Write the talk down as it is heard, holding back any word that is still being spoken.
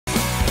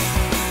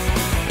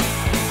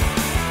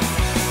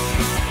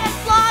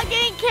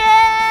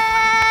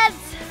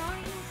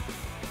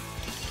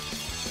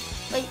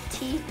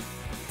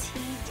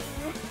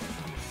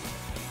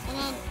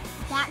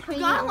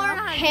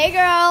Hey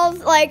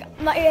girls,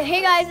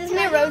 hey guys, it's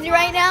me Rosie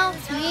right now.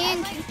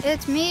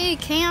 It's me,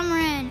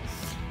 Cameron.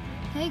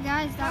 Hey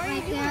guys, that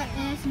right there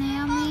is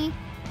Naomi.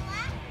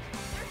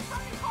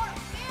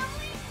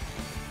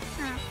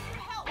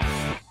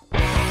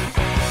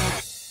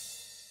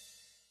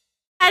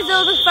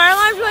 So the fire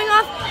alarm's going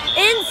off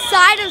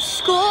inside of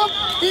school.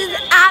 This is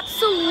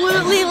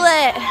absolutely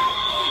lit.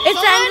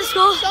 It's the end of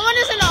school. Someone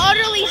is an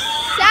utterly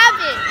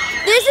savage.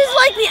 This is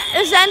like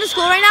it's the end of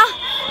school right now,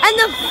 and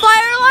the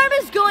fire alarm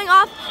is going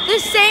off the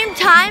same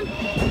time.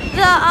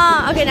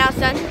 Okay, now it's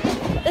done.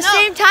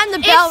 Same time the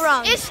bell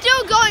rung. It's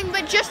still going,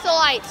 but just the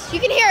lights. You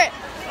can hear it.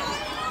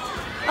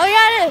 Oh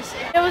yeah, it is.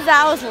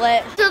 That was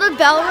lit. So the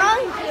bell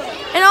rung,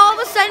 and all of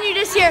a sudden you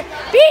just hear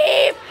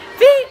beep,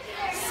 beep.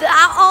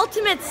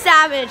 Ultimate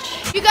savage.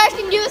 You guys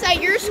can do this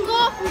at your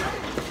school.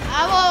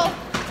 I will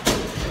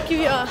give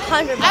you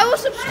 100. I will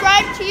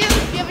subscribe to you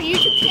if you have a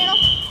YouTube channel.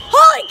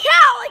 Holy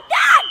cow, like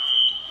that!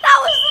 That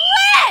was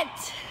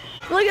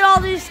lit! Look at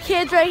all these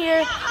kids right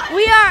here.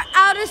 We are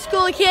out of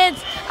school,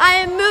 kids. I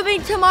am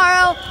moving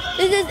tomorrow.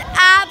 This is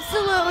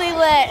absolutely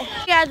lit.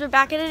 Guys, we're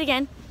back at it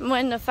again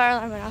when the fire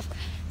alarm went off.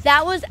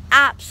 That was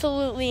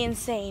absolutely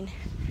insane.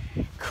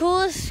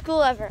 Coolest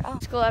school ever. Oh,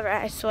 school ever,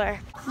 I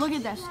swear. Look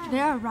at this. They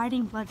are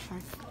riding blood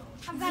sharks.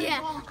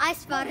 Yeah, I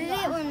spotted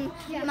it when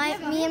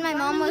me and my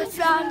mom was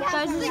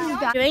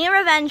doing a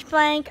revenge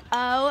prank.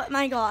 Oh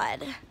my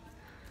god.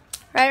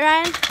 Right,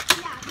 Ryan?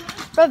 Yeah.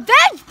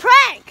 Revenge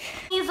prank!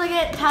 Please look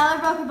at Tyler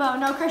broke a bone.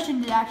 No, Christian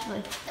did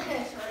actually.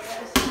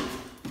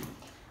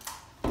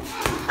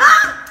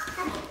 Ah!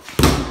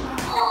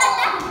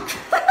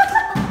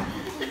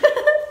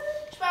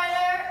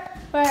 Spider.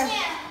 Where?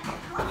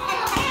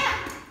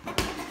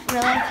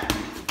 Really?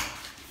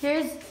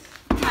 Here's,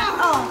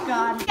 oh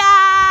God.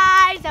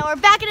 Guys, and we're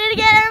back at it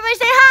again. Everybody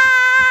say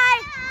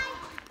hi.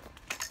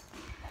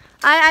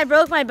 I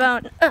broke my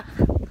bone.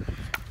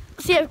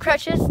 See, I have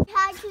crutches.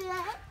 Hi to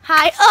that.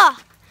 Hi,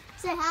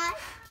 Say hi.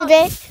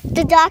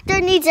 The doctor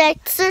needs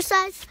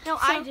exercise. No,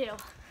 so I do.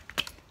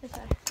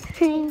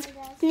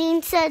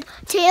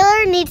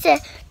 Taylor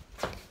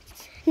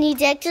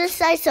needs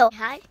exercise, so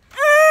hi.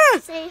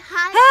 Say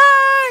hi.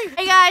 Hi.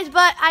 Hey guys,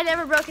 but I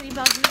never broke any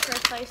bones in the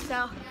first place,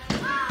 so.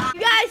 You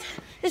guys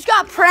just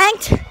got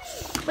pranked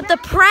with the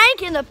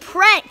prank and the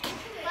prank.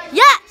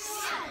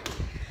 Yes!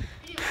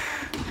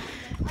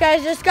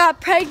 Guys just got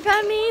pranked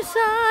by me,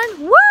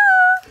 son. Woo!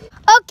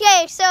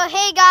 Okay, so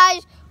hey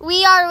guys,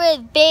 we are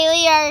with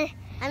Bailey,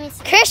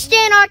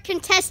 Christian, our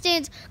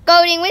contestant,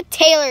 going with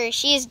Taylor.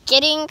 She's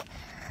getting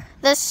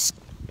the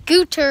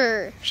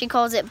scooter. She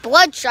calls it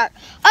Bloodshot.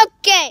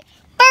 Okay,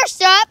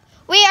 first up,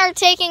 we are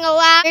taking a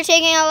lap. We're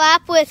taking a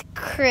lap with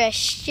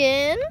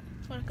Christian.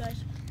 What,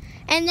 guys?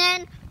 And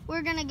then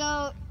we're gonna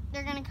go,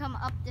 they're gonna come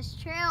up this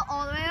trail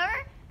all the way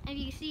over. And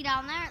you can see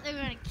down there, they're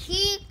gonna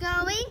keep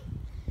going.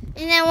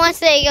 And then once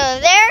they go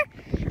there,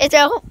 it's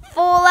a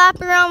full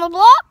lap around the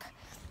block.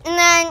 And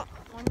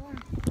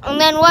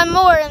then one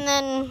more, and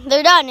then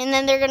they're done. And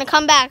then they're gonna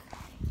come back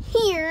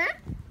here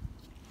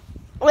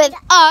with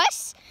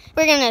us.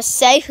 We're gonna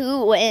say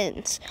who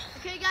wins.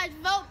 Okay guys,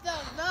 vote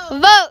though, vote.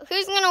 Vote,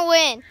 who's gonna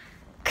win?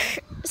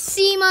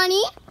 C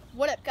Money.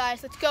 What up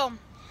guys, let's go.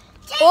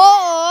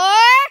 Or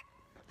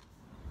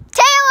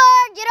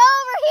Taylor, get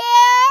over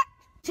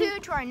here.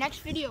 To our next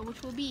video,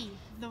 which will be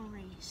the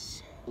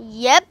race.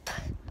 Yep.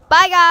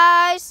 Bye,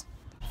 guys.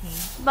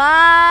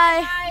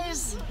 Bye.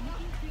 Guys.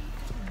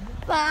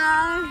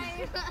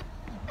 Bye.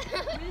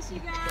 Miss you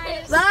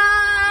guys.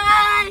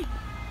 Bye.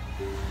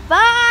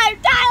 Bye.